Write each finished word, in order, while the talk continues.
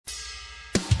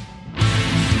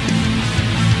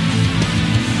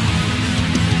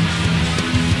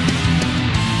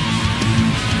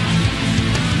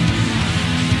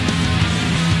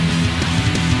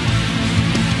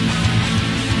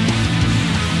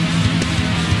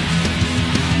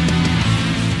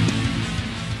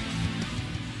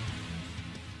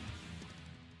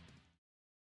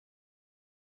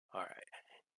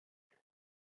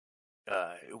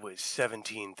It was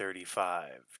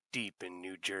 1735, deep in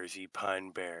New Jersey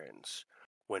Pine Barrens,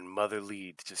 when Mother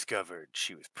Leeds discovered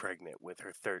she was pregnant with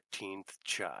her 13th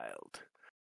child.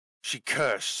 She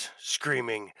cursed,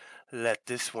 screaming, "Let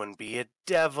this one be a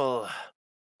devil!"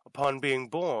 Upon being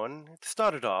born, it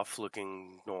started off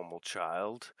looking normal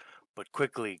child, but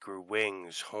quickly grew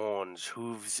wings, horns,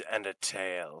 hooves, and a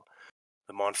tail.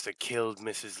 The monster killed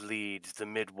Mrs. Leeds, the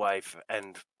midwife,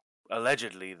 and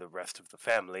allegedly the rest of the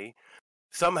family.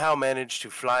 Somehow managed to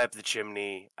fly up the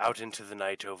chimney, out into the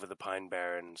night over the Pine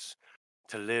Barrens,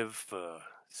 to live for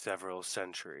several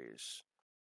centuries.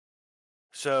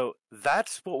 So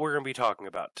that's what we're going to be talking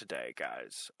about today,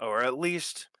 guys. Or at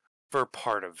least for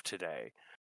part of today.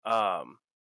 Gerbil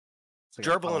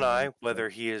and I, whether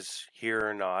he is here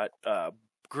or not,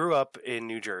 grew up in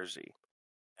New Jersey.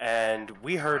 And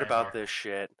we heard about this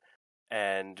shit,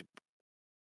 and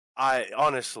I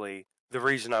honestly, the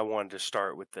reason I wanted to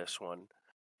start with this one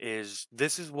is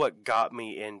this is what got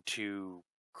me into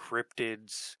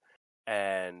cryptids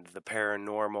and the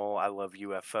paranormal. I love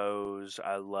UFOs.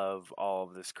 I love all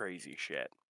of this crazy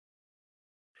shit.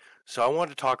 So I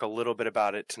wanted to talk a little bit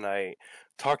about it tonight.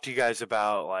 Talk to you guys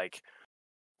about like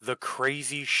the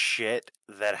crazy shit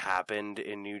that happened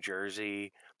in New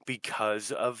Jersey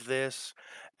because of this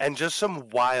and just some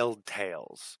wild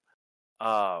tales.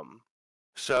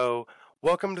 So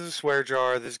welcome to the Swear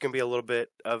Jar. This is going to be a little bit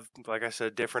of, like I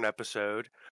said, different episode.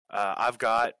 I've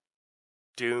got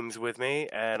Dooms with me,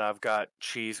 and I've got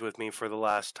Cheese with me for the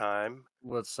last time.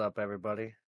 What's up,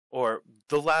 everybody? Or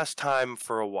the last time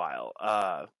for a while.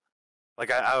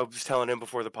 Like I was telling him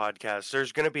before the podcast,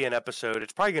 there's going to be an episode.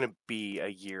 It's probably going to be a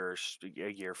year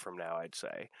from now, I'd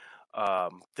say.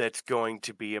 That's going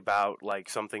to be about like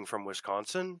something from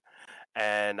Wisconsin,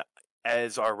 and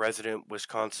as our resident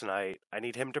Wisconsinite, I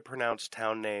need him to pronounce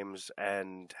town names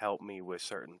and help me with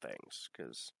certain things,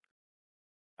 because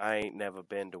I ain't never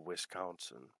been to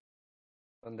Wisconsin.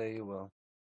 One day you will.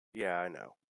 Yeah, I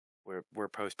know. We're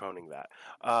postponing that.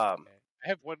 I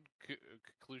have one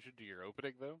conclusion to your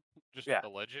opening, though. Just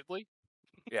allegedly.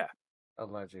 Yeah.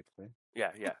 Allegedly. Yeah.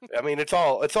 I mean, it's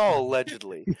all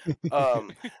allegedly.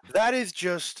 That is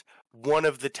just one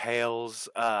of the tales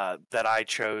that I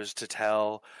chose to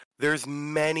tell. There's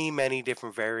many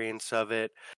different variants of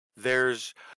it.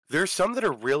 There's some that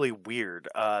are really weird.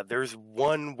 There's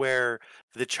one where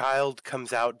the child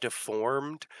comes out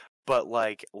deformed, but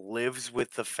like lives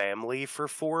with the family for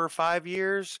 4 or 5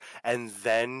 years, and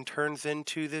then turns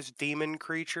into this demon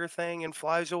creature thing and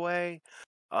flies away.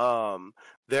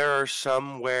 There are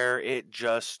some where it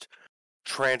just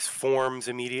transforms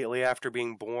immediately after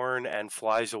being born and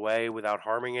flies away without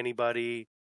harming anybody.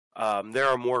 There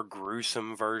are more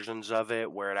gruesome versions of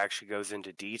it where it actually goes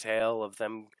into detail of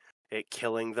it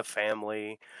killing the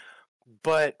family.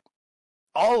 But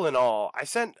all in all, I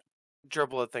sent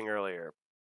Gerbil a thing earlier.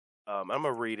 I'm going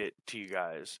to read it to you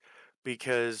guys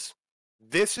because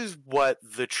this is what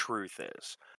the truth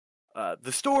is.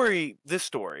 This story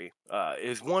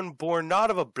is one born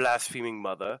not of a blaspheming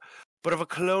mother, but of a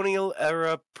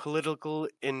colonial-era political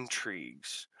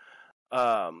intrigues.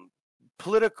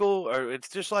 It's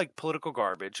just like political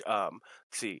garbage. Let's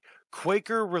see.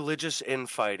 Quaker religious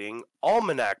infighting,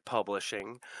 almanac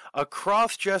publishing, a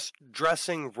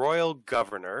cross-dressing royal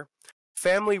governor,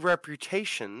 family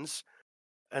reputations,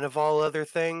 and of all other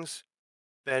things,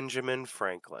 Benjamin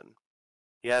Franklin.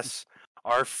 Yes,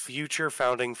 our future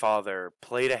founding father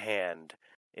played a hand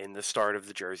in the start of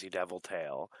the Jersey Devil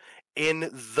tale in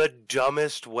the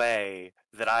dumbest way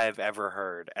that I have ever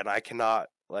heard, and I cannot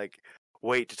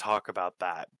wait to talk about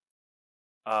that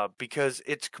because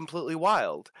it's completely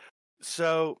wild.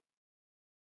 So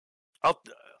I'll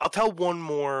tell one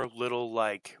more little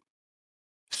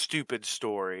stupid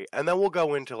story, and then we'll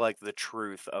go into the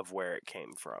truth of where it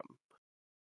came from.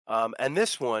 And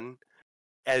this one,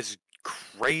 as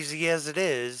crazy as it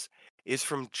is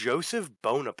from Joseph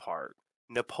Bonaparte,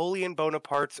 Napoleon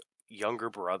Bonaparte's younger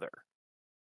brother.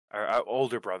 Or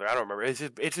older brother, I don't remember.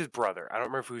 It's his brother. I don't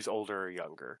remember if he was older or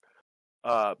younger.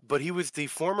 But he was the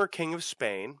former king of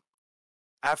Spain.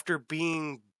 After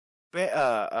being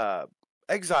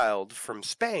exiled from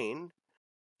Spain,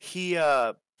 he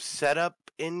set up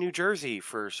in New Jersey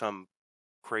for some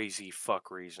crazy fuck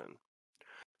reason.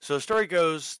 So the story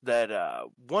goes that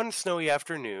one snowy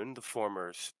afternoon, the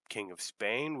former king of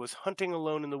Spain was hunting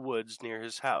alone in the woods near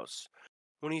his house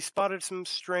when he spotted some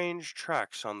strange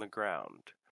tracks on the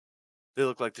ground. They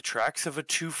looked like the tracks of a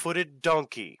 2-footed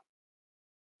donkey.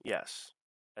 Yes,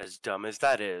 as dumb as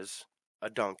that is, a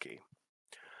donkey.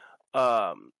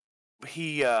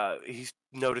 He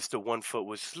noticed that one foot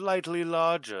was slightly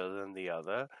larger than the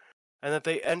other, and that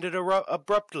they ended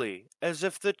abruptly, as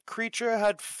if the creature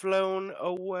had flown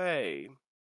away.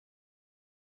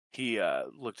 He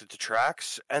looked at the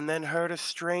tracks, and then heard a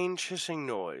strange hissing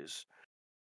noise.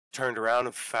 Turned around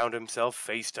and found himself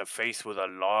face to face with a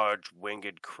large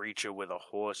winged creature with a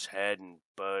horse head and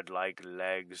bird-like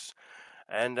legs.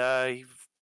 And he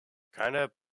kind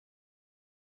of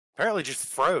apparently just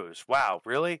froze. Wow,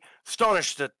 really?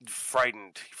 Astonished and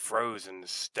frightened, he froze and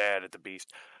stared at the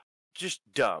beast. Just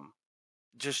dumb.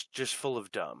 Just full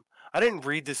of dumb. I didn't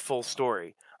read this full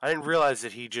story. I didn't realize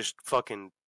that he just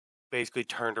fucking basically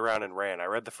turned around and ran. I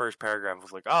read the first paragraph and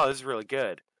was like, oh, this is really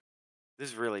good. This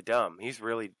is really dumb. He's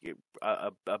really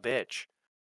a bitch.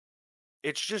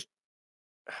 It's just...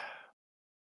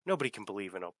 Nobody can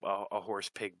believe in a horse,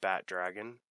 pig, bat,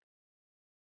 dragon.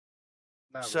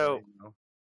 Not So- really, no.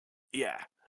 Yeah.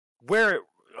 Where...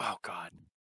 Oh, God.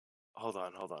 Hold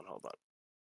on.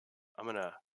 I'm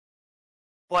gonna...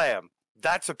 Blam.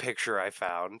 That's a picture I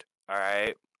found.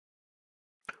 Alright?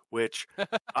 Which...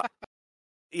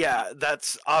 yeah,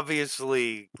 that's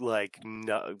obviously, like,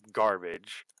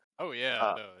 garbage. Oh yeah,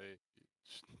 Uh, no.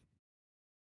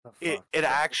 The It fuck? it If I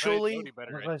actually... know any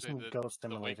better, What I'd about say some that ghost the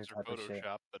simulator wings are type of shit?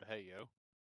 Photoshop, but hey yo.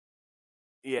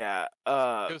 Yeah,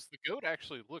 Because the goat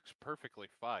actually looks perfectly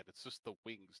fine. It's just the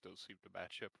wings don't seem to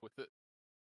match up with it.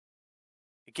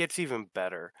 it gets even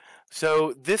better.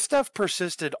 So this stuff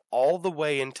persisted all the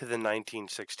way into the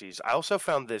 1960s. I also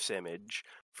found this image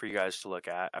for you guys to look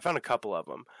at. I found a couple of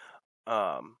them.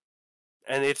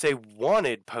 And it's a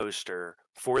wanted poster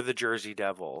for the Jersey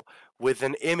Devil with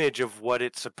an image of what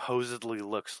it supposedly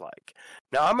looks like.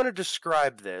 Now I'm going to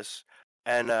describe this,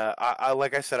 and I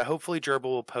like I said, hopefully Gerbil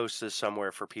will post this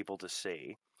somewhere for people to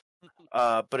see.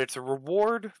 But it's a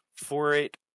reward for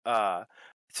it. It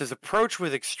says approach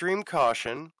with extreme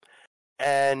caution,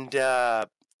 and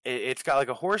it's got like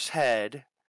a horse head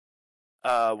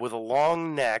with a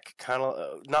long neck, kind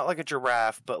of not like a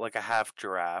giraffe, but like a half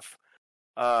giraffe.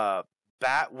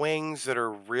 Bat wings that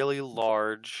are really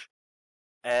large,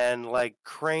 and like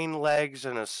crane legs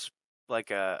and like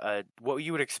a what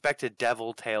you would expect a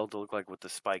devil tail to look like with the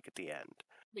spike at the end.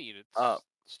 I mean, it's Uh,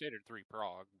 standard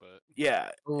 3-prong, but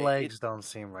Yeah, Legs don't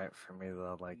seem right for me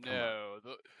though. Like, come on.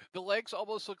 no, the legs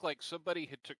almost look like somebody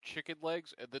had took chicken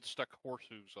legs and then stuck horse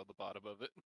hooves on the bottom of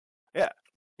it.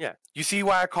 yeah. You see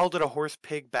why I called it a horse,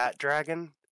 pig, bat,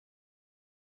 dragon?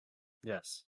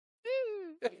 Yes.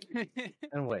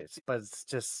 And wait, but it's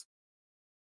just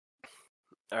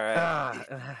All right.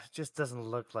 just doesn't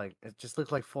look like it. Just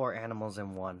looks like four animals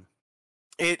in one.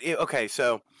 Okay,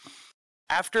 so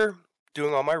after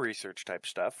doing all my research type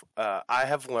stuff, I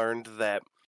have learned that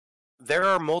there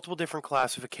are multiple different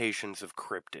classifications of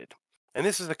cryptid, and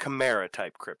this is a chimera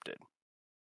type cryptid.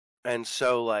 And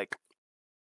so, like,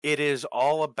 it is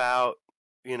all about,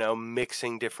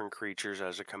 mixing different creatures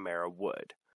as a chimera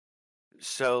would.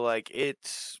 So, like,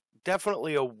 it's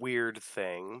definitely a weird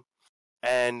thing.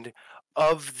 And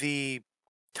of the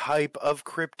type of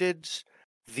cryptids,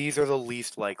 these are the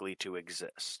least likely to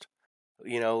exist.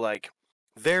 Like,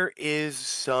 there is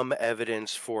some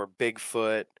evidence for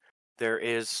Bigfoot. There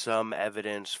is some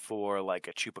evidence for, like,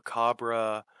 a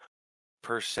chupacabra,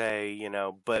 per se,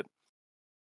 but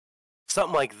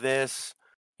something like this,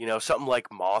 something like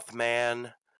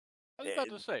Mothman. I was about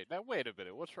to say, now wait a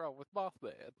minute, what's wrong with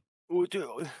Mothman?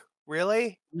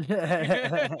 Really?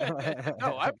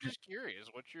 No, I'm just curious.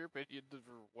 What's your opinion of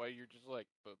why you're just like,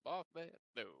 but Mothman?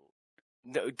 No.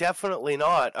 No, definitely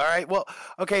not. All right, well,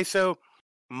 okay, so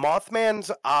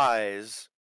Mothman's eyes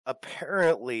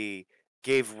apparently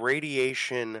gave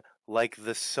radiation like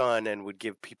the sun and would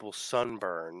give people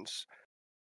sunburns.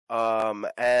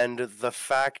 And the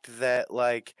fact that,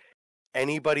 like,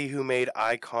 anybody who made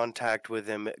eye contact with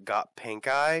him got pink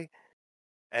eye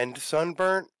and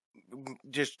sunburnt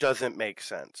just doesn't make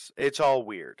sense. It's all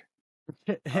weird.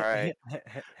 Alright.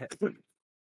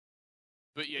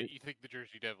 But yet you think the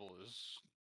Jersey Devil is...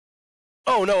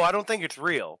 Oh, no, I don't think it's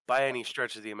real by any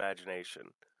stretch of the imagination.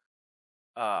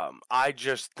 I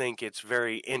just think it's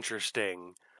very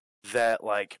interesting that,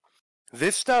 like,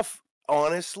 this stuff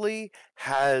honestly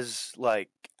has, like,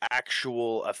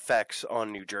 actual effects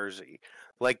on New Jersey.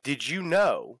 Like, did you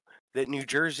know that New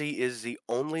Jersey is the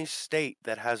only state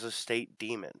that has a state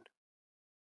demon?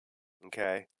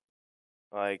 Okay?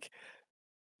 Like,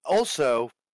 also,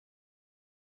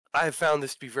 I have found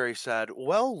this to be very sad.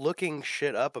 While looking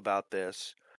shit up about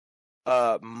this,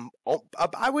 I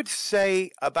would say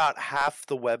about half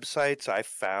the websites I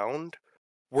found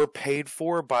were paid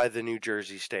for by the New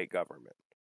Jersey state government.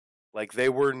 Like, they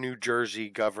were New Jersey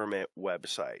government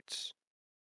websites.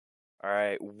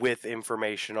 Alright, with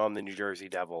information on the New Jersey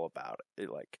Devil about it.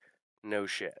 Like, No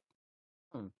shit.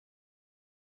 Hmm.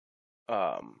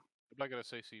 I'm not gonna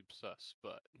say seems sus,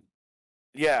 but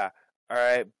Yeah, all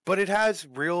right, but it has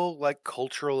real like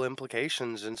cultural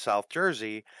implications in South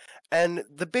Jersey, and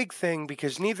the big thing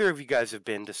because neither of you guys have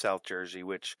been to South Jersey,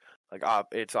 which like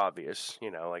it's obvious,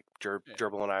 like yeah.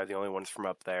 Gerbil and I are the only ones from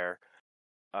up there.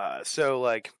 So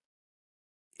like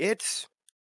it's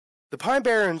the Pine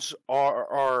Barrens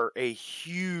are a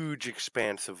huge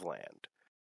expanse of land.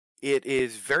 It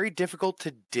is very difficult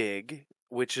to dig,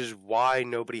 which is why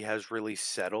nobody has really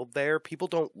settled there. People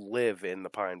don't live in the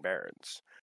Pine Barrens.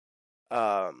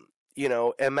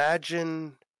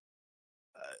 Imagine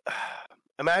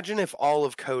imagine if all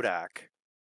of Kodak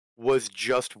was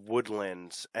just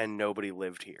woodlands and nobody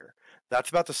lived here. That's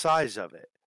about the size of it.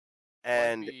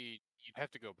 And you'd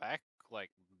have to go back like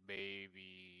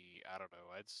maybe I don't know.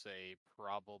 I'd say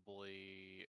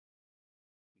probably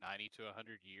 90 to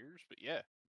 100 years, but yeah.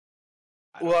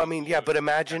 I don't well, I think mean, you yeah, would but have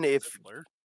imagine gotten if simpler.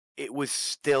 it was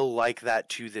still like that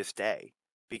to this day,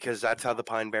 because that's how the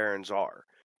Pine Barrens are.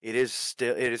 It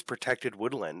is protected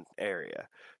woodland area,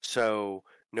 so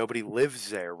nobody lives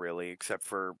there really, except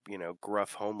for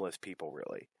gruff homeless people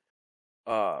really.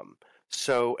 Um,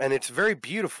 and it's very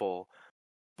beautiful,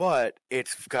 but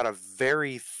it's got a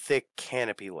very thick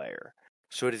canopy layer,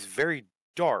 so it is very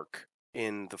dark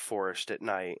in the forest at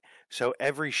night. So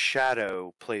every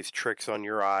shadow plays tricks on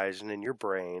your eyes and in your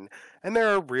brain, and there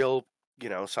are real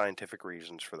scientific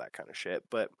reasons for that kind of shit,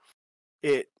 but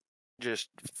it just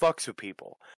fucks with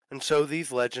people. And so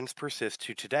these legends persist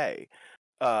to today.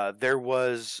 There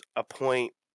was a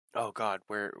point. Oh God,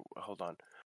 where? Hold on.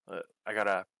 I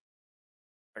gotta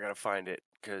find it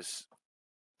because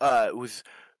it was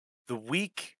the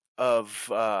week of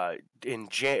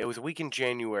it was a week in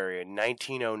January in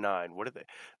 1909. What did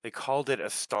they called it?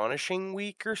 Astonishing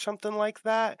Week or something like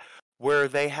that, where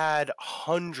they had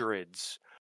hundreds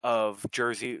of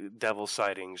Jersey Devil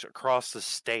sightings across the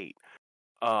state.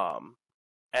 Um,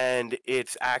 and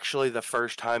it's actually the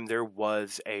first time there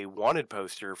was a wanted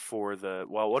poster for it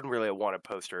wasn't really a wanted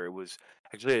poster. It was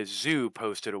actually a zoo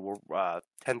posted a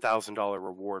 $10,000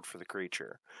 reward for the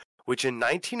creature, which in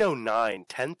 1909,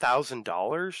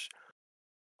 $10,000.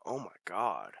 Oh my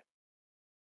God!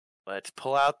 Let's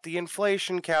pull out the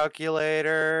inflation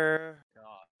calculator.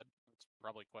 God, that's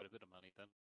probably quite a bit of money then.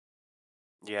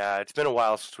 Yeah, it's been a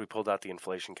while since we pulled out the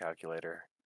inflation calculator.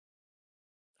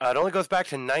 It only goes back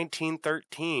to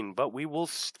 1913, but we will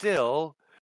still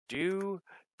do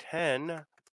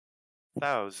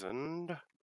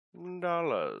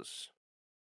 $10,000.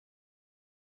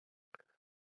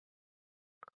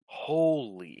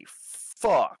 Holy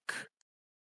fuck.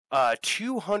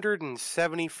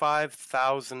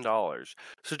 $275,000.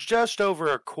 So just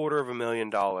over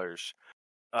 $250,000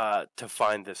 to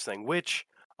find this thing, which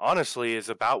honestly is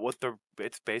about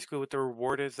it's basically what the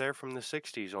reward is there from the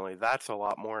 60s, only that's a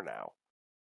lot more now.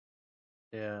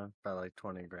 Yeah, about like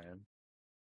 20 grand.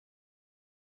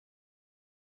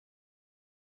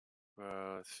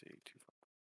 Let's see.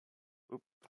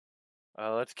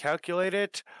 Let's calculate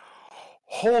it.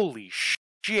 Holy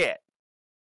shit.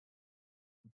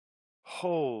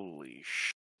 Holy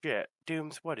shit.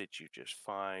 Dooms, what did you just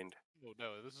find? Oh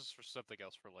no, this is for something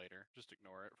else for later. Just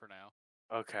ignore it for now.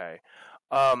 Okay.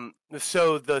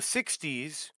 So the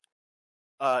 60s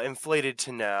inflated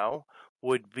to now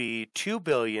would be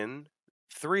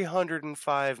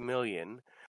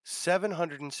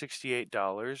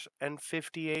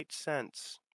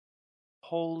 2,305,768.58.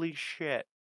 Holy shit.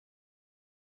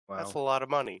 That's a Wow. lot of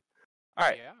money. All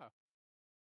right.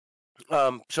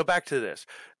 Yeah. So back to this.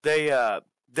 There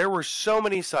were so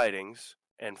many sightings,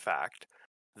 in fact,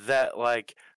 that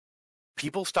like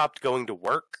people stopped going to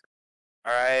work.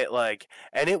 All right,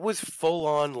 and it was full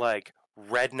on like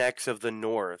rednecks of the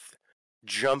north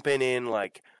jumping in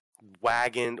like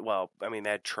wagon. Well, I mean they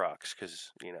had trucks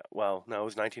because well, no, it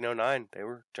was 1909. They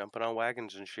were jumping on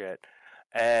wagons and shit,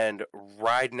 and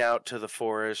riding out to the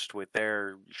forest with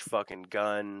their fucking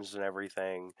guns and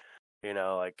everything.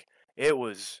 Like it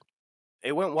was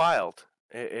it went wild.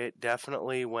 It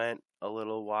definitely went a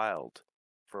little wild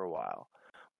for a while.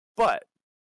 But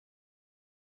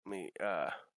let me oh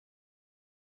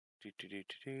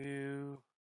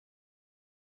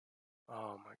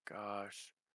my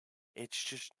gosh. It's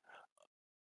just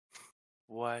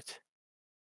what?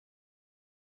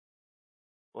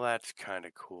 Well, that's kind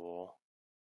of cool.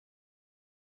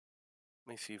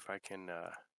 Let me see if I can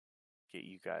get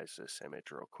you guys this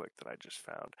image real quick that I just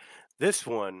found. This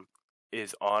one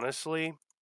is honestly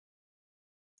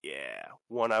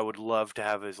one I would love to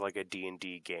have as like a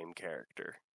D&D game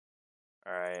character.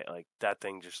 All right, like that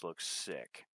thing just looks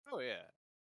sick. Oh yeah.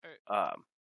 Um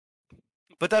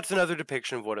But that's another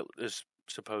depiction of what it is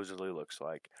supposedly looks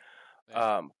like.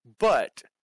 Yeah, But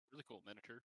really cool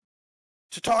miniature.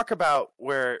 to talk about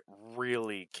where it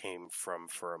really came from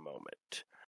for a moment.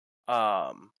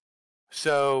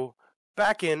 So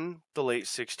back in the late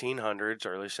 1600s,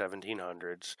 early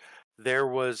 1700s, there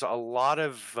was a lot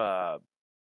of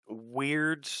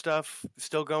weird stuff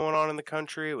still going on in the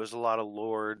country. It was a lot of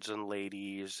lords and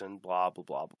ladies and blah, blah,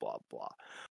 blah, blah, blah, blah.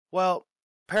 Well,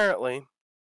 apparently,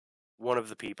 one of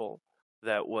the people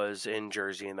that was in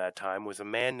Jersey in that time was a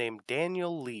man named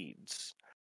Daniel Leeds,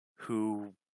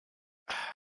 who,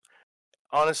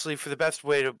 honestly, for the best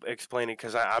way to explain it,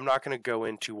 because I'm not going to go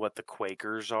into what the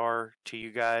Quakers are to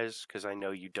you guys, because I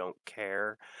know you don't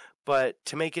care. But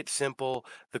to make it simple,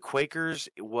 the Quakers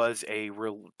was a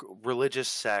religious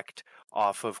sect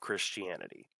off of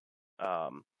Christianity.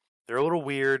 They're a little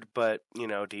weird, but,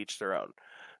 to each their own.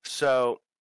 So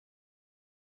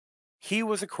he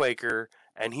was a Quaker,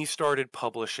 and he started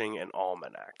publishing an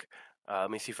almanac.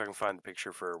 Let me see if I can find the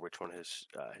picture for which one his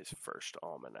first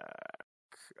almanac.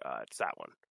 It's that one.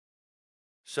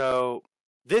 So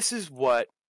this is what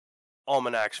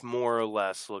almanacs more or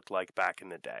less looked like back in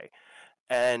the day.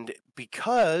 And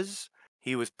because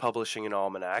he was publishing an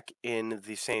almanac in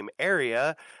the same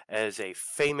area as a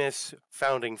famous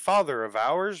founding father of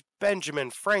ours, Benjamin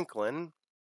Franklin,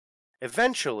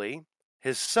 eventually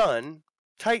his son,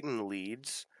 Titan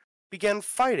Leeds, began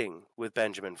fighting with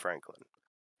Benjamin Franklin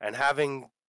and having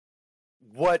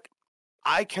what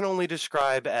I can only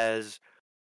describe as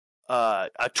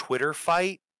a Twitter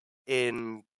fight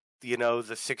in the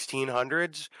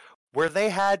 1600s, where they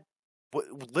had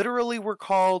what literally were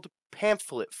called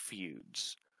pamphlet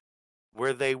feuds,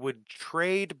 where they would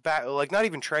trade back, like not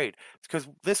even trade, because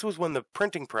this was when the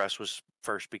printing press was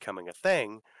first becoming a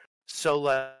thing. So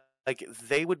like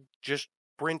they would just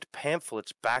print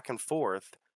pamphlets back and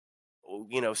forth,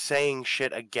 saying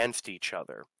shit against each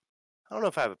other. I don't know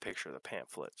if I have a picture of the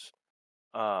pamphlets.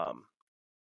 Oh,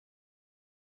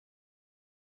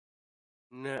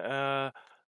 I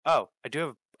do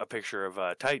have a picture of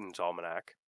Titan's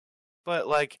almanac. But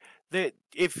like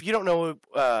if you don't know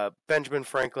Benjamin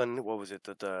Franklin, what was it,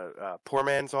 the Poor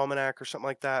Man's Almanac or something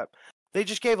like that? They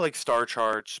just gave like star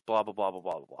charts, blah blah blah blah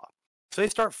blah blah. So they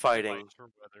start fighting. Advice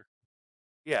from weather.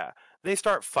 Yeah, they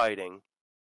start fighting,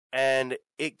 and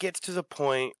it gets to the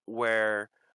point where,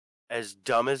 as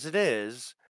dumb as it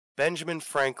is, Benjamin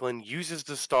Franklin uses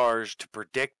the stars to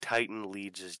predict Titan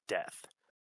Leeds' death,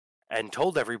 and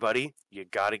told everybody, you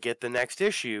got to get the next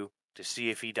issue to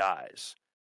see if he dies.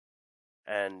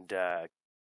 And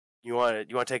you want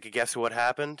to take a guess of what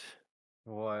happened?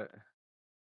 What?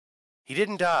 He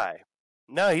didn't die.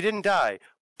 No, he didn't die.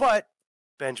 But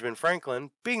Benjamin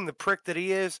Franklin, being the prick that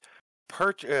he is,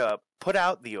 put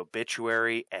out the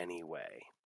obituary anyway.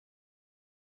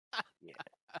 Yeah.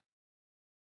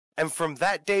 And from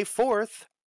that day forth,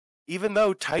 even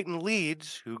though Titan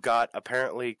Leeds, who got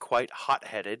apparently quite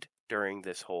hot-headed during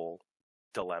this whole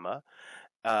dilemma,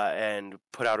 and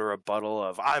put out a rebuttal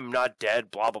of "I'm not dead,"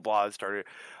 blah blah blah. Started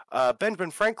Benjamin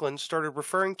Franklin started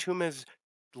referring to him as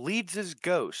Leeds'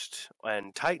 ghost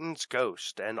and Titan's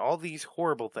ghost and all these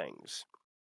horrible things,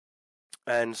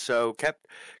 and so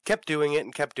kept doing it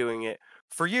and kept doing it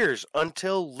for years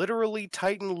until literally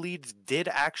Titan Leeds did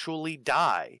actually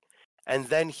die, and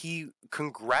then he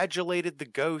congratulated the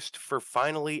ghost for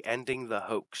finally ending the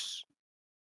hoax.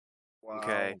 Wow.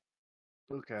 Okay.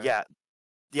 Okay.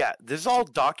 Yeah, this is all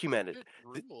documented.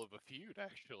 Good rule of a feud,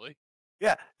 actually.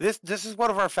 Yeah, this is one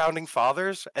of our founding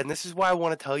fathers, and this is why I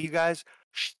want to tell you guys,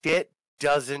 shit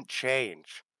doesn't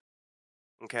change.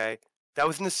 Okay? That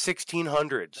was in the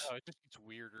 1600s. Oh, it just gets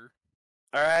weirder.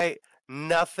 All right?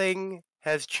 Nothing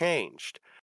has changed.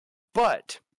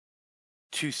 But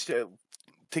to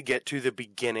get to the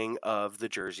beginning of the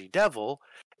Jersey Devil,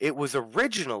 it was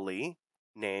originally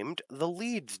named the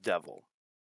Leeds Devil.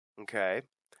 Okay?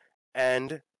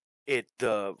 And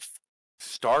the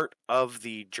start of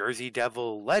the Jersey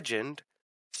Devil legend,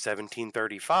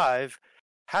 1735,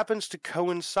 happens to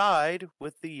coincide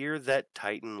with the year that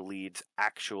Titan Leeds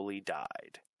actually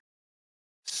died.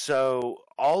 So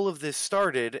all of this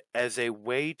started as a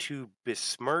way to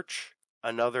besmirch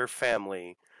another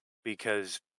family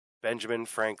because Benjamin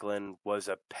Franklin was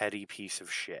a petty piece of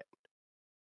shit.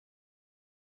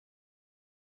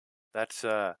 That's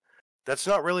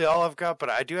not really all I've got, but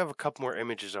I do have a couple more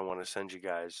images I want to send you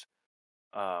guys.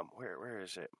 Where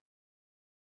is it?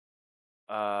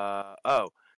 Oh,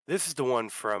 this is the one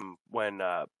from when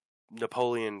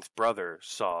Napoleon's brother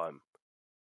saw him.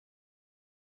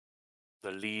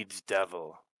 The Leeds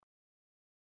Devil.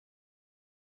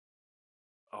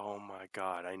 Oh my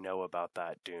god, I know about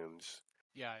that, Dooms.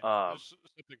 Yeah, I know. Um, There's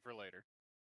something for later.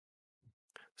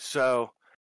 so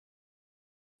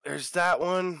there's that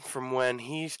one from when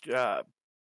he's, the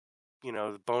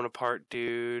Bonaparte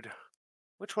dude.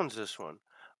 Which one's this one?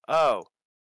 Oh,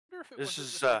 I wonder if it this wasn't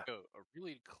is, just like a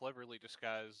really cleverly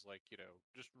disguised, like,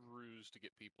 just ruse to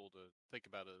get people to think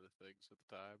about other things at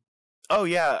the time. oh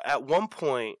yeah, at one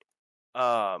point,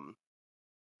 I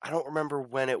don't remember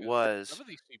when it 'Cause was. some of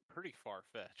these seem pretty far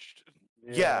fetched.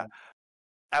 Yeah,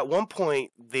 at one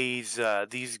point these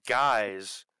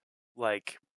guys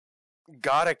like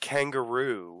got a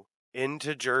kangaroo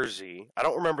into Jersey. I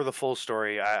don't remember the full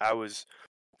story. I was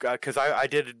because I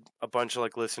did a bunch of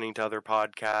like listening to other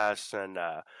podcasts and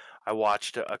I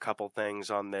watched a couple things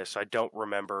on this. I don't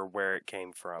remember where it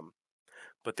came from,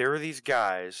 but there were these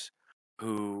guys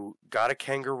who got a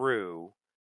kangaroo,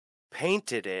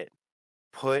 painted it,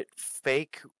 put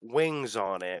fake wings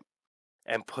on it,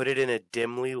 and put it in a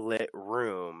dimly lit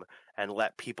room and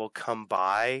let people come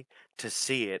by to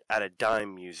see it at a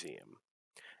dime museum.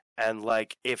 And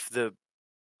like if the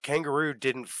kangaroo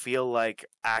didn't feel like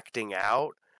acting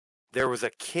out, there was a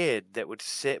kid that would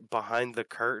sit behind the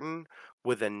curtain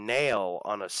with a nail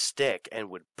on a stick and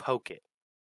would poke it.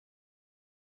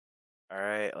 All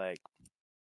right, like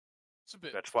It's a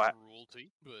bit that's why cruelty,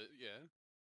 but yeah.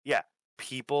 yeah,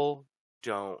 people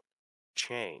don't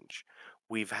change.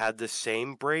 We've had the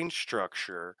same brain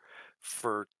structure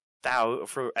for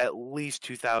for at least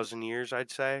 2,000 years,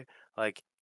 I'd say. Like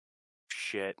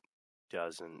shit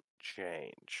doesn't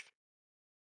change.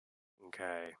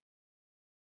 Okay.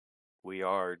 We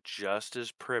are just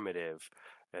as primitive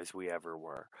as we ever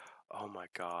were. Oh my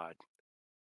god.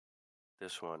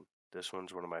 This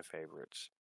one's one of my favorites.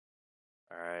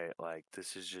 All right, like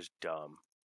this is just dumb.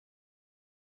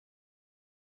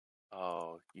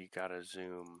 Oh, you gotta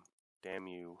zoom. Damn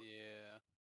you. Yeah.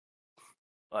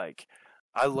 Like,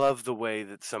 I love the way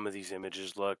that some of these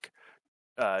images look.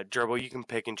 Gerbil, you can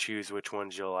pick and choose which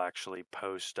ones you'll actually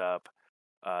post up.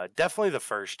 Definitely the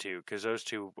first two, because those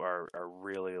two are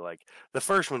really like the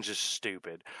first one's just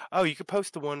stupid. Oh, you could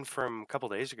post the one from a couple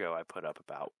days ago I put up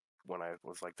about when I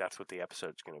was like, that's what the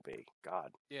episode's gonna be.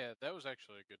 God. Yeah, that was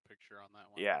actually a good picture on that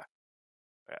one. Yeah.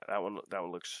 Yeah, that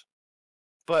one looks.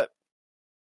 But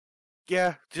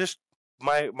yeah, just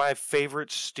my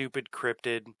favorite stupid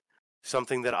cryptid,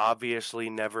 something that obviously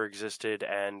never existed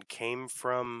and came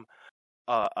from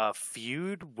a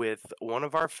feud with one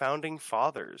of our founding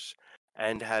fathers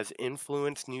and has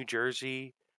influenced New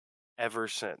Jersey ever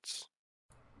since.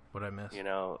 What I missed? You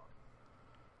know,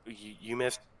 you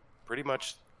missed pretty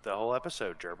much the whole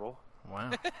episode, Gerbil.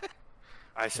 Wow.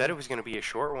 I said it was going to be a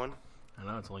short one. I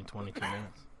know it's only 22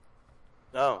 minutes.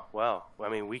 Oh, well, I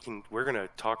mean, we're going to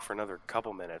talk for another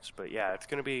couple minutes, but yeah, it's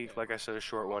going to be, like I said, a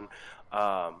short one.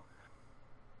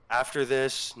 After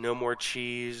this, no more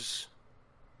cheese,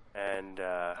 and,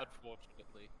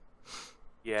 Unfortunately.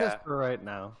 yeah. Just for right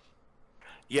now.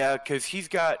 Yeah, because he's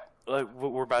got, like,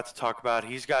 what we're about to talk about,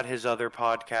 he's got his other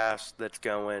podcast that's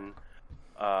going.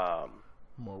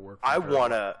 More work. I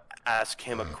want to ask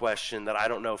him a question that I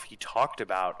don't know if he talked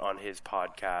about on his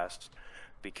podcast,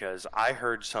 because I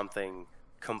heard something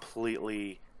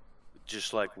completely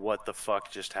just like, what the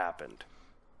fuck just happened?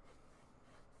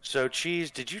 So,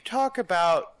 Cheese, did you talk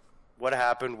about what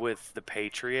happened with the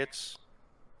Patriots?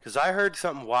 Because I heard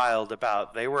something wild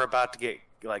about they were about to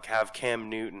have Cam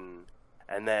Newton,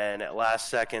 and then at last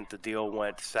second the deal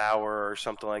went sour or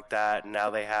something like that, and now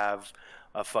they have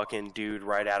a fucking dude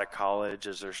right out of college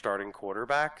as their starting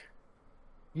quarterback.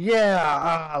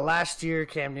 Yeah, last year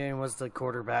Cam Newton was the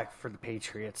quarterback for the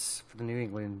Patriots, for the New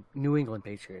England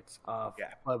Patriots. Yeah.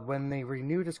 But when they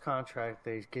renewed his contract,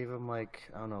 they gave him like,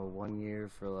 I don't know, 1 year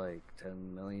for like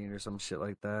 $10 million or some shit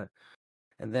like that.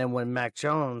 And then when Mac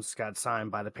Jones got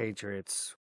signed by the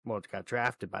Patriots, well, got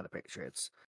drafted by the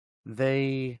Patriots,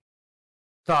 they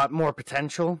thought more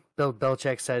potential. Bill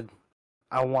Belichick said,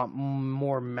 "I want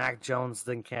more Mac Jones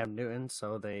than Cam Newton,"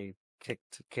 so they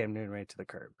kicked Cam Newton right to the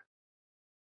curb.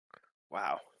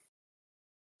 Wow.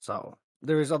 So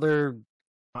there's other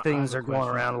things I are have a going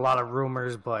question. around, a lot of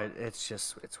rumors, but it's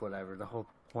whatever. The whole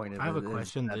point of it I have a is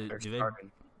question. that Do, they're do they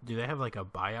starting. do they have like a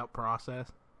buyout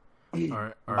process? Or is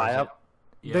Buyout? it-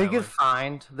 yeah, They get like-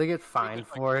 fined. They get fined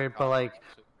for it, but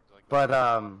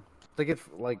they get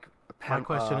like. my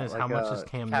question is, how much is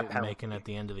Cam cap Newton penalty. making at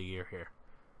the end of the year here?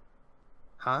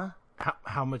 Huh?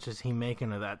 How much is he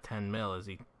making of that 10 mil? Is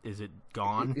it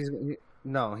gone?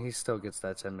 No, he still gets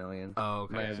that $10 million. Oh,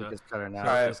 okay. Might So, just cut it so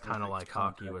out. it's kind of like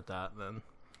hockey with that then.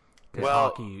 'Cause Well-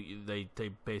 hockey, they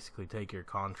basically take your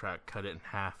contract, cut it in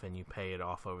half, and you pay it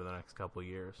off over the next couple of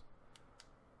years.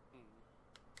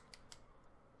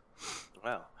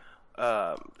 Well,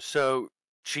 So,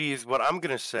 Cheese, what I'm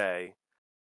gonna say,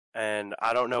 and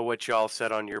I don't know what y'all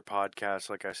said on your podcast,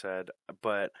 like I said,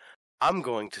 but I'm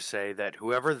going to say that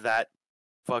whoever that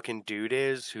fucking dude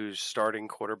is who's starting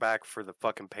quarterback for the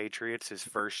fucking Patriots his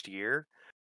first year,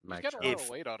 He's Mac got a lot Jones. of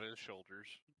weight on his shoulders.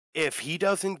 if he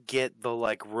doesn't get the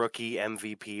like rookie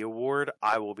MVP award,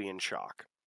 I will be in shock.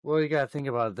 Well, you gotta think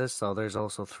about this though. There's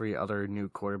also 3 other new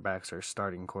quarterbacks or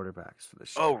starting quarterbacks for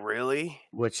this year. Oh, really?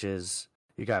 Which is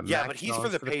you got Yeah, Mac but he's for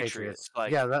Jones the Patriots,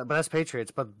 like- yeah, but that's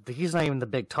Patriots. But he's not even the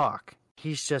big talk.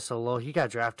 He's just a low. He got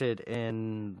drafted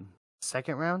in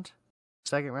second round.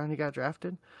 Second round, he got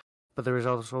drafted. But there was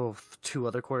also 2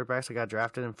 other quarterbacks that got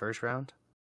drafted in first round.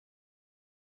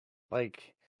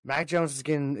 Like Mac Jones is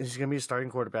gonna be a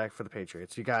starting quarterback for the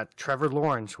Patriots. You got Trevor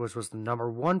Lawrence, which was the number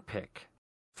 1 pick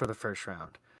for the first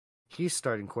round. He's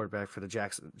starting quarterback for the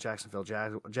Jacksonville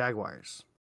Jaguars.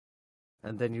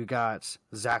 And then you got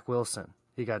Zach Wilson.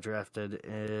 He got drafted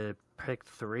pick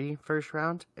 3 first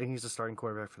round, and he's the starting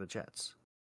quarterback for the Jets.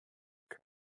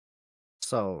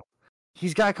 So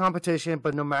he's got competition,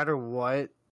 but no matter what,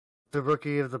 the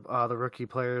rookie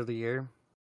player of the year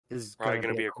is Probably going to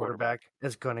gonna be be a a quarterback. quarterback.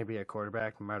 It's going to be a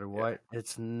quarterback no matter what.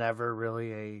 It's never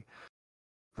really a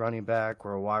running back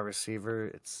or a wide receiver.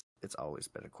 It's always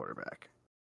been a quarterback.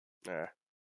 Yeah,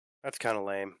 that's kind of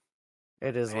lame.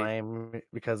 It is Hey. lame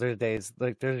because there's days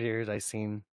like there's years I've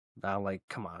seen now like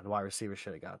come on, wide receiver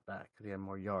should have got that because he had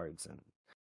more yards and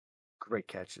great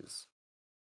catches.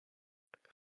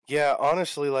 Yeah,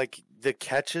 honestly, like the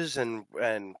catches and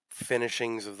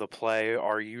finishings of the play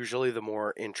are usually the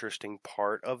more interesting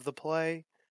part of the play,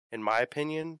 in my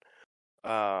opinion.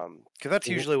 Because that's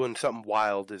usually when something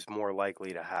wild is more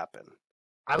likely to happen.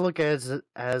 I look at it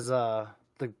as the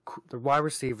wide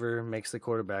receiver makes the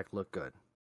quarterback look good.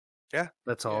 Yeah.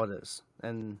 That's all it is,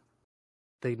 and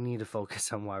they need to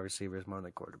focus on wide receivers more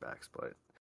than quarterbacks. But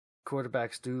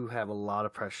quarterbacks do have a lot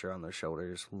of pressure on their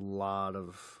shoulders, a lot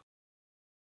of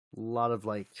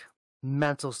like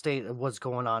mental state of what's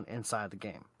going on inside the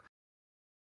game.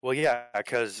 Well, yeah,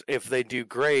 because if they do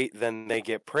great, then they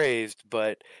get praised.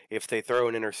 But if they throw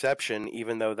an interception,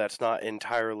 even though that's not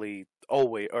entirely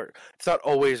always, or it's not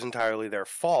always entirely their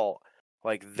fault,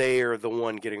 like they are the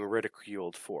one getting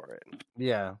ridiculed for it.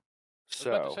 Yeah. I was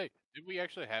about to So say, did we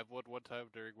actually have one time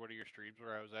during one of your streams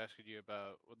where I was asking you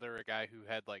about, was there a guy who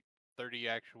had like 30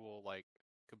 actual like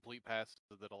complete passes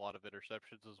and then a lot of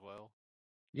interceptions as well?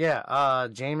 Yeah,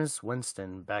 Jameis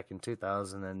Winston back in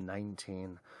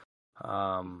 2019.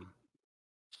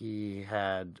 He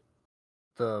had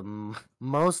the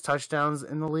most touchdowns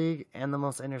in the league and the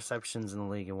most interceptions in the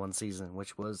league in one season,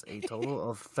 which was a total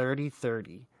of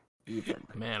 30-30 even.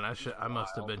 Man, I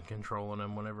must have been controlling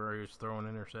him whenever he was throwing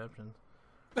interceptions.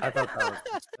 I thought that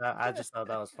was, I just thought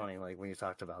that was funny, like when you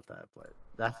talked about that. But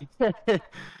that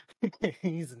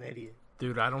he's an idiot.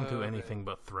 Dude, I don't do Oh, man. anything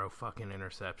but throw fucking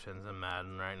interceptions in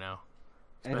Madden right now.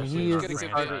 And Especially he in is our the You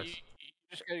starter.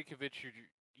 just gotta convince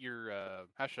your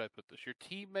how should I put this? Your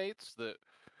teammates that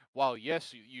while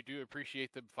yes, you do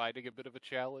appreciate them fighting a bit of a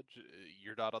challenge,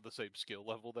 you're not on the same skill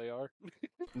level they are.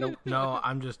 Nope. No,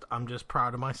 I'm just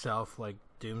proud of myself. Like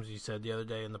Dooms, you said the other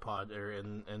day in the pod or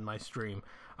in my stream,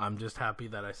 I'm just happy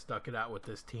that I stuck it out with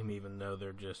this team, even though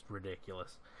they're just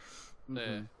ridiculous.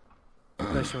 Mhm.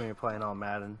 Especially when you're playing all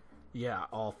Madden. Yeah,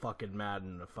 all fucking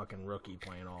Madden, a fucking rookie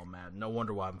playing all Madden. No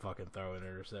wonder why I'm fucking throwing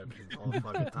interceptions all the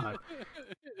fucking time.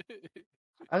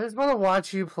 I just want to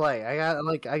watch you play. I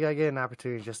gotta get an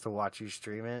opportunity just to watch you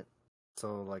stream it.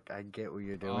 So like I get what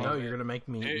you're doing. No, man. you're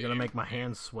gonna make my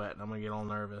hands sweat, and I'm gonna get all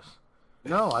nervous.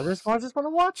 No, I just want to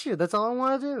watch you. That's all I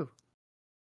want to do.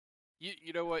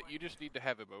 You know what? You just need to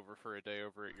have him over for a day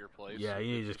over at your place. Yeah, and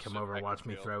you then just come sit over and back watch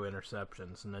me chill. throw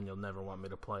interceptions, and then you'll never want me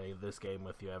to play this game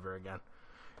with you ever again.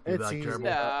 You'll be It's like, easy. Gerbil,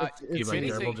 Nah, It's you if might easy.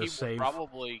 Gerbil anything, just he will save-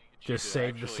 probably get you just to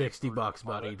save the actually $60, improve upon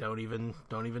buddy. it.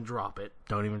 Don't even drop it.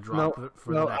 Don't even No, drop it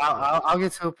for no, the next one. I'll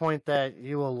get to a point that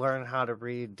you will learn how to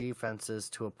read defenses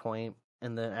to a point,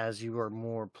 and then as you are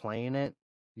more playing it,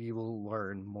 you will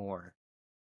learn more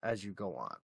as you go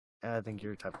on. And I think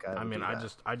you're the type of guy. I to mean, do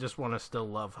that. I just want to still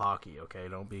love hockey. Okay,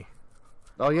 don't be.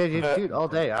 Oh yeah, dude, all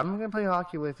day. I'm gonna play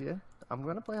hockey with you. I'm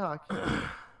gonna play hockey.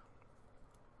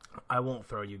 I won't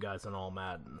throw you guys in all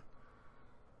Madden,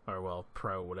 or well,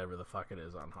 pro, whatever the fuck it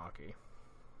is on hockey.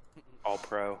 all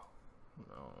pro.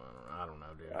 No, I don't know,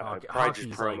 dude. Probably just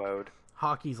Hockey's pro like mode.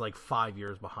 hockey's like 5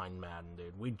 years behind Madden,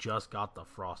 dude. We just got the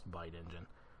Frostbite engine.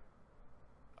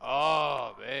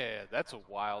 Oh man, that's a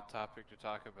wild topic to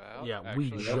talk about. Yeah,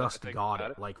 actually, we now that I just think got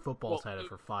about it. Like football's Well, had it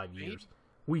for 5 main- years.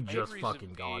 We main just reason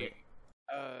fucking got it. being,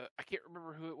 I can't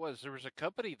remember who it was. There was a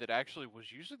company that actually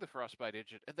was using the Frostbite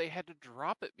engine, and they had to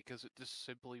drop it because it just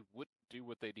simply wouldn't do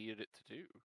what they needed it to do.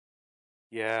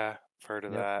 Yeah, I've heard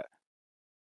of Yep. that.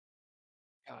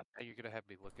 God, now you're gonna have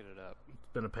me looking it up.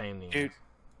 It's been a pain in the Dude.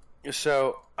 ass.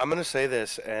 So I'm gonna say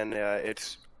this, and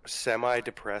it's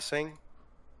semi-depressing.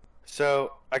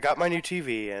 So I got my new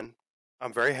TV in.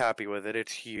 I'm very happy with it.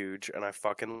 It's huge, and I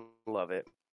fucking love it.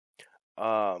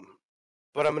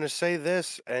 But I'm gonna say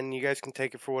this, and you guys can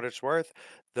take it for what it's worth.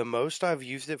 The most I've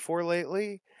used it for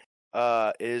lately,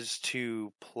 is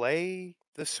to play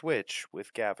the Switch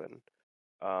with Gavin.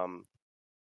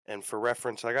 And for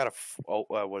reference, I got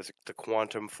what is it, the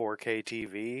Quantum 4K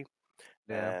TV.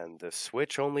 Yeah. And the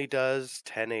Switch only does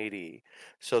 1080.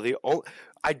 So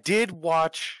I did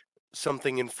watch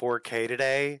something in 4K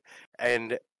today,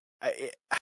 and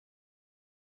I'm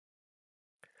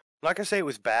not gonna say it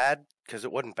was bad because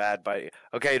it wasn't bad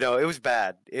okay, no, it was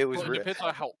bad. It was. Well, it depends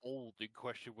on how old in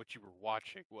question what you were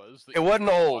watching was. It wasn't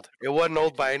old. It wasn't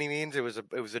old by any means. It was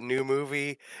a new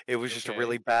movie. It was just a Okay.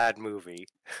 really bad movie.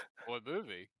 What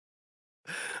movie?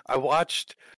 I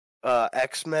watched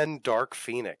X-Men: Dark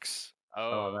Phoenix.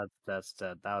 Oh,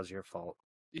 that was your fault.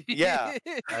 Yeah.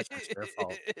 That's just your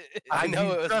fault. I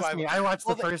know, it was Trust my- me, I watched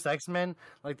Well, the first X-Men,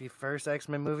 like the first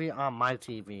X-Men movie on my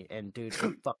TV, and dude,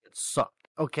 it fucking sucked.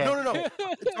 Okay. No.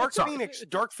 Dark Sorry. Phoenix.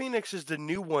 Dark Phoenix is the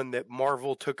new one that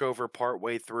Marvel took over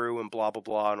partway through, and blah blah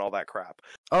blah, and all that crap.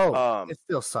 Oh, it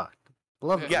still sucked.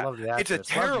 Love Yeah, love the It's a actress. Love the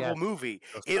terrible actress. movie.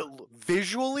 Still It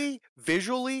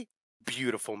visually,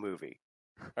 beautiful movie.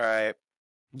 All right,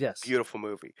 Yes. beautiful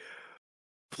movie.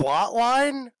 Plot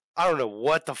line, I don't know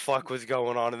what the fuck was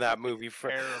going on in that movie.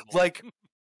 Terrible. Like,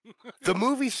 the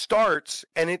movie starts,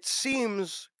 and it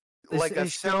seems like a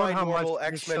it showed how much- semi-normal it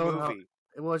X-Men showed how- movie.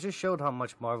 Well, it just showed how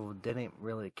much Marvel didn't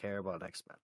really care about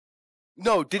X-Men.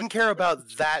 No, didn't care about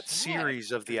It's that sad,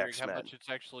 series of the considering X-Men. How much it's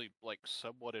actually like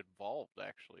somewhat involved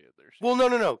actually in there. Well,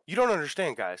 no. You don't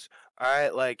understand, guys. All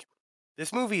right, like,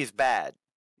 this movie is bad.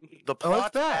 The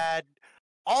plot's bad.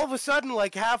 All of a sudden,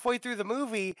 like, halfway through the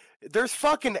movie, there's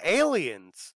fucking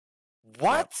aliens.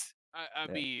 What? I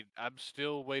Yeah. mean, I'm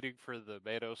still waiting for the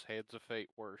Manos Hands of Fate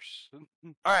worse.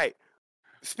 All right.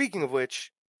 Speaking of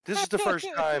which, this is the first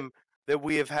time that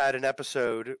we have had an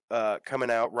episode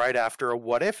coming out right after a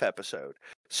What If episode.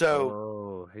 So,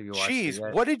 Oh, have you watched it Cheese,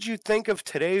 yet? what did you think of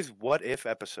today's What If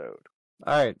episode?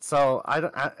 All right, so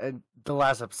the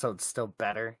last episode's still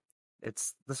better.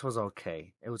 This was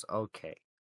okay. It was okay.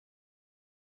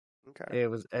 Okay. It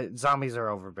was zombies are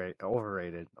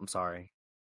overrated. I'm sorry.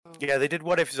 Yeah, they did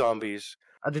What If Zombies.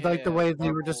 I did like the way they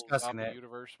were Marvel discussing Zombie it.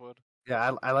 Universe one.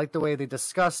 Yeah, I like the way they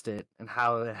discussed it and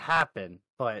how it happened.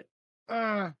 But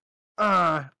Yeah,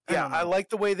 don't I know. like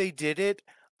the way they did it.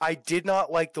 I did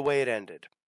not like the way it ended.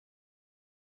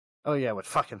 Oh yeah, with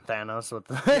fucking Thanos. With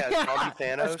the Yeah, zombie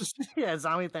Thanos. Yeah,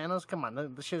 zombie Thanos. Come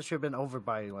on, the shit should have been over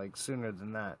by like sooner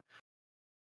than that.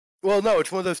 Well, no,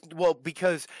 it's one of those. Well,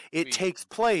 because it Wait, takes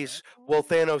place while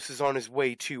Thanos is on his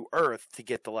way to Earth to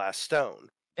get the last stone.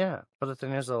 Yeah, but the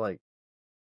thing is, though, like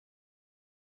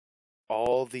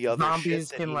All the other Zombies shit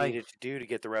that can, he like- needed to do to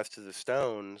get the rest of the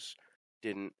stones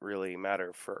didn't really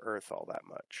matter for Earth all that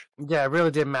much. yeah, it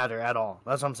really didn't matter at all.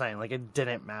 That's what I'm saying. Like it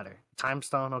didn't matter. Time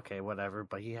Stone, okay, whatever.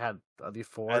 But he had the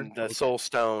four. And the Soul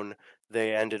Stone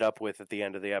they ended up with at the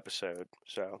end of the episode.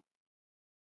 So,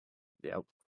 Yep.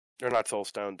 or not Soul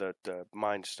Stone, the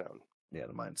Mind Stone. Yeah,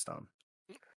 the Mind Stone.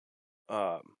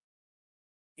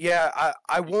 Yeah,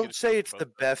 I You won't get say both it's the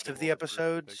of best them of the over, I think.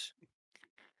 episodes.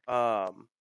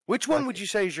 Which one I would think- you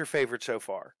say is your favorite so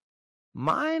far?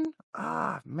 Mine,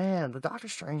 man, the Doctor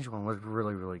Strange one was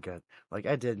really, really good. Like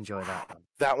I did enjoy that one.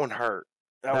 That one hurt.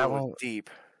 That That one one- was deep.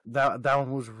 That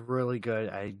one was really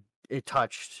good. It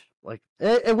touched like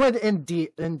it went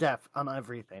in depth on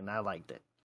everything. I liked it.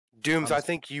 Dooms, I Honestly.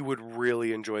 think you would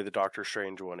really enjoy the Doctor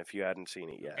Strange one if you hadn't seen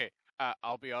it yet. Okay.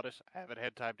 I'll be honest, I haven't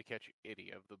had time to catch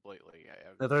any of them lately.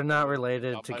 They're not on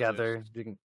related my together.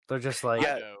 list. They're just like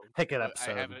Yeah. I know, pick an but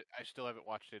episode. I still haven't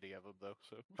watched any of them though.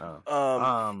 So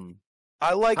Oh.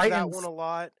 I like that Titans- one a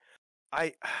lot.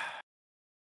 I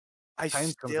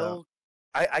Titans comes still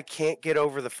I can't get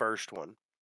over the first one.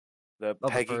 The the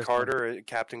Peggy first Carter,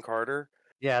 Captain Carter.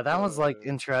 Yeah, that was like Uh,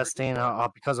 interesting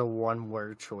because of one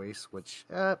word choice, which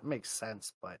makes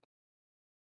sense. But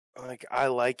Like I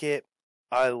like it.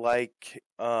 I like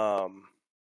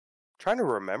trying to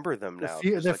remember them the, now.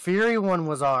 Fu- 'cause, the like, Fury one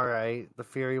was all right. The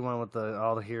Fury one with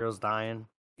all the heroes dying.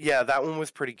 yeah, that one was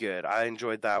pretty good. I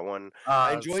enjoyed that one.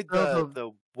 I enjoyed still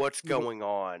the what's the- going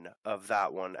on of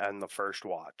that one and the first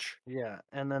watch. yeah,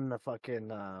 and then the fucking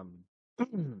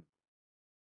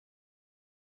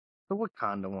The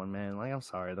Wakanda one, man. Like, I'm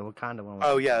sorry, the Wakanda one.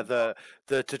 Oh yeah, the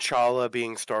T'Challa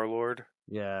being Star Lord.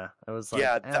 Yeah, it was like,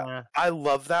 Yeah, I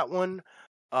love that one.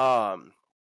 I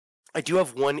do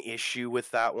have one issue with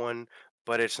that one,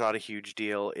 but it's not a huge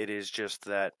deal. It is just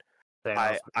that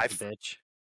Thanos I is a bitch.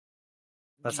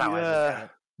 That's how I look at it.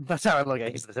 That's how I look at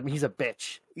it. He's a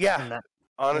bitch. Yeah, And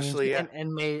honestly, yeah.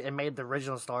 and made the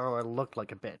original Star Lord look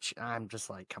like a bitch. I'm just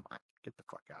like, come on, get the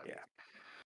fuck out of here.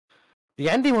 The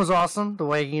ending was awesome. The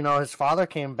way his father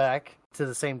came back to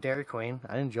the same Dairy Queen.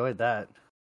 I enjoyed that.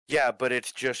 Yeah, but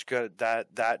it's just good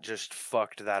that just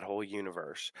fucked that whole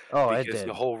universe. Oh, it because did.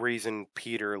 the whole reason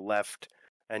Peter left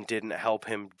and didn't help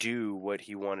him do what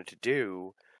he wanted to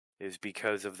do is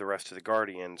because of the rest of the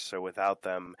Guardians. So without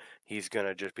them, he's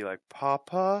gonna just be like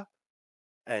Papa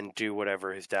and do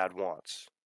whatever his dad wants.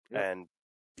 Yep. And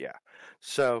yeah,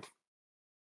 so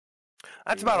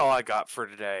that's about all I got for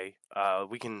today.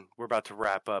 We're about to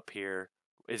wrap up here.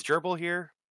 Is Gerbil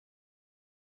here?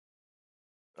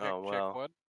 Check, Oh well. Check one.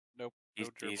 Nope.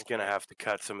 He's gonna have to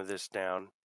cut some of this down.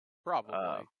 Probably.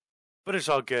 But it's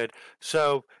all good.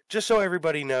 So, just so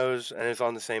everybody knows and is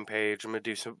on the same page, I'm going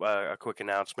to do a quick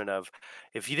announcement of,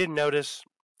 if you didn't notice,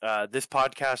 this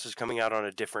podcast is coming out on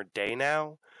a different day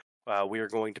now. We are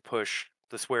going to push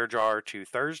the Swear Jar to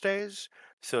Thursdays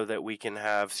so that we can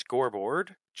have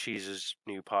Scoreboard, Cheese's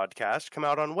new podcast, come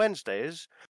out on Wednesdays,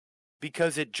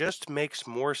 because it just makes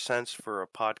more sense for a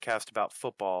podcast about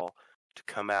football to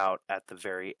come out at the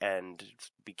very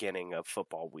beginning of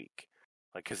football week.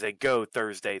 Like, because they go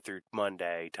Thursday through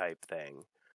Monday type thing.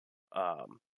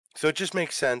 So it just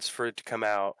makes sense for it to come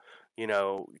out,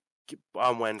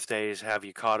 on Wednesdays, have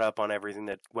you caught up on everything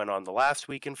that went on the last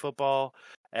week in football.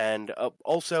 And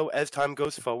also, as time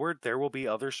goes forward, there will be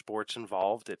other sports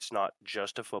involved. It's not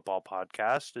just a football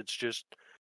podcast. It's just,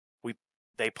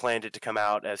 they planned it to come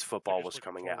out as football was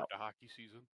coming out. To hockey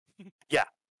season.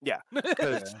 Yeah.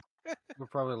 Because We'll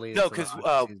probably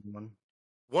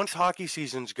once hockey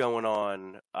season's going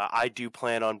on, I do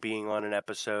plan on being on an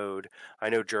episode. I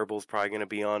know Gerbil's probably going to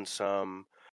be on some,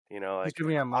 He's going to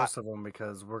be on most of them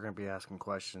because we're going to be asking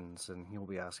questions and he'll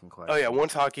be asking questions. Oh yeah,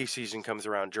 once hockey season comes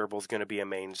around, Gerbil's going to be a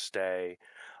mainstay.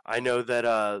 I know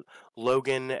that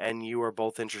Logan and you are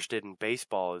both interested in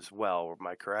baseball as well. Am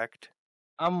I correct?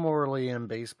 I'm morally in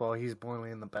baseball. He's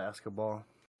morally in the basketball.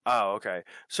 Oh, okay.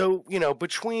 So,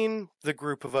 between the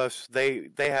group of us, they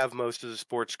have most of the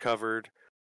sports covered.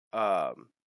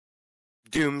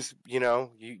 Dooms,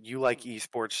 you like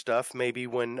esports stuff. Maybe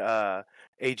when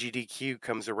AGDQ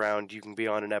comes around, you can be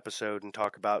on an episode and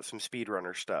talk about some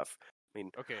speedrunner stuff. I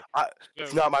mean, okay,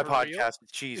 it's not my podcast, real?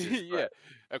 it's Cheese's. Yeah.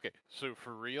 Okay, so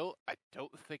for real, I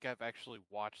don't think I've actually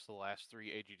watched the last 3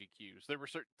 AGDQs. There were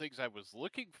certain things I was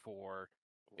looking for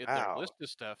in their list of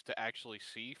stuff to actually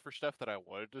see for stuff that I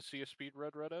wanted to see a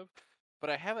speedrun run of, but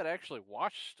I haven't actually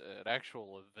watched an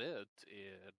actual event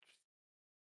in...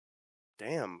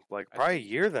 Damn, like probably a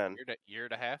year then. Year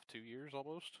and a half, 2 years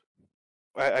almost.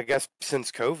 I guess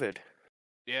since COVID.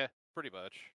 Yeah, pretty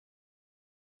much.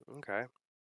 Okay.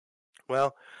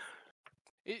 Well,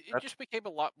 it just became a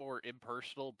lot more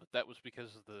impersonal, but that was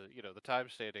because of the time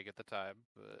standing at the time.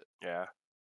 But yeah.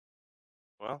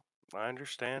 Well, I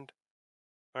understand.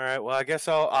 All right. Well, I guess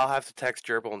I'll have to text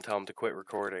Gerbil and tell him to quit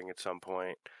recording at some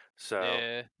point. So,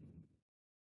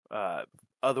 yeah.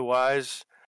 Otherwise,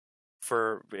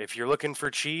 if you're looking for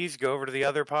cheese, go over to the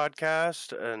other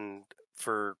podcast, and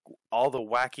for all the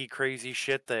wacky, crazy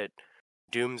shit that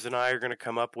Dooms and I are going to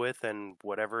come up with, and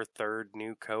whatever third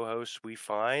new co-host we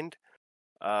find,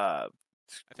 I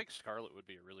think Scarlet would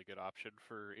be a really good option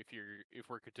for if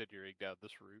we're continuing down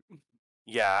this route.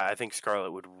 Yeah, I think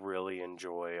Scarlet would really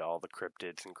enjoy all the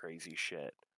cryptids and crazy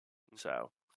shit. So,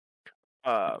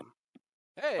 hey,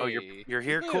 oh, you're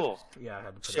here, cool. Yeah, I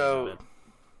had to put So, it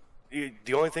in bed.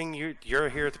 the only thing you're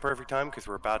here at the perfect time because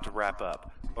we're about to wrap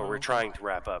up, or we're trying to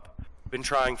wrap up. Been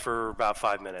trying for about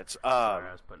 5 minutes. Sorry,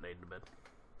 I was putting Nate to bed.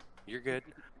 You're good.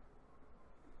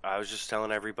 I was just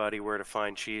telling everybody where to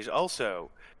find Cheese. Also,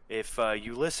 if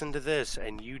you listen to this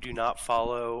and you do not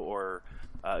follow or,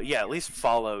 at least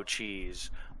follow Cheese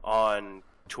on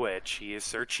Twitch, he is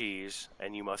Sir Cheese,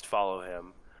 and you must follow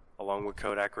him along with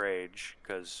Kodak Rage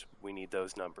because we need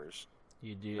those numbers.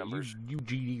 You do. Numbers. You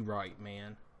GD right,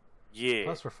 man. Yeah.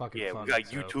 Plus, we're fucking yeah, funny, we got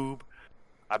so. YouTube.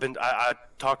 I've been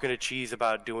talking to Cheese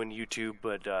about doing YouTube,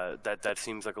 but that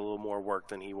seems like a little more work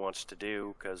than he wants to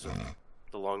do because of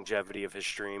the longevity of his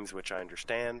streams, which I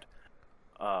understand.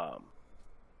 But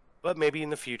maybe in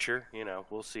the future,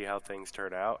 we'll see how things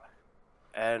turn out.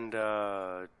 And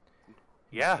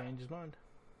yeah, Change his mind.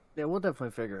 Yeah, we'll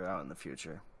definitely figure it out in the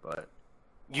future, but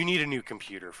you need a new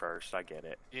computer first. I get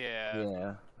it. Yeah.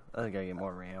 yeah, I think I get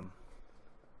more RAM.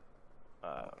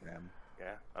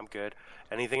 Yeah, I'm good.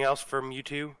 Anything else from you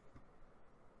two?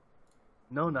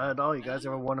 No, not at all. You guys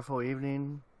have a wonderful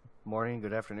evening, morning,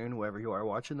 good afternoon, whoever you are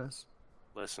watching this.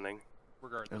 Listening.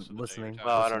 Regardless of listening. the day or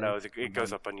Well, time. I don't know. It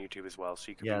goes up on YouTube as well, so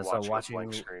you could Yeah, be so watching a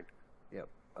blank screen. Yep,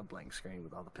 a blank screen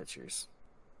with all the pictures.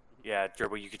 Yeah,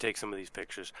 Dribble, you could take some of these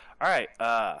pictures. All right.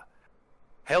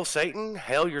 Hail Satan,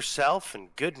 hail yourself,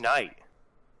 and good night.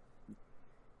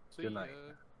 See Good night.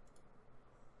 ya.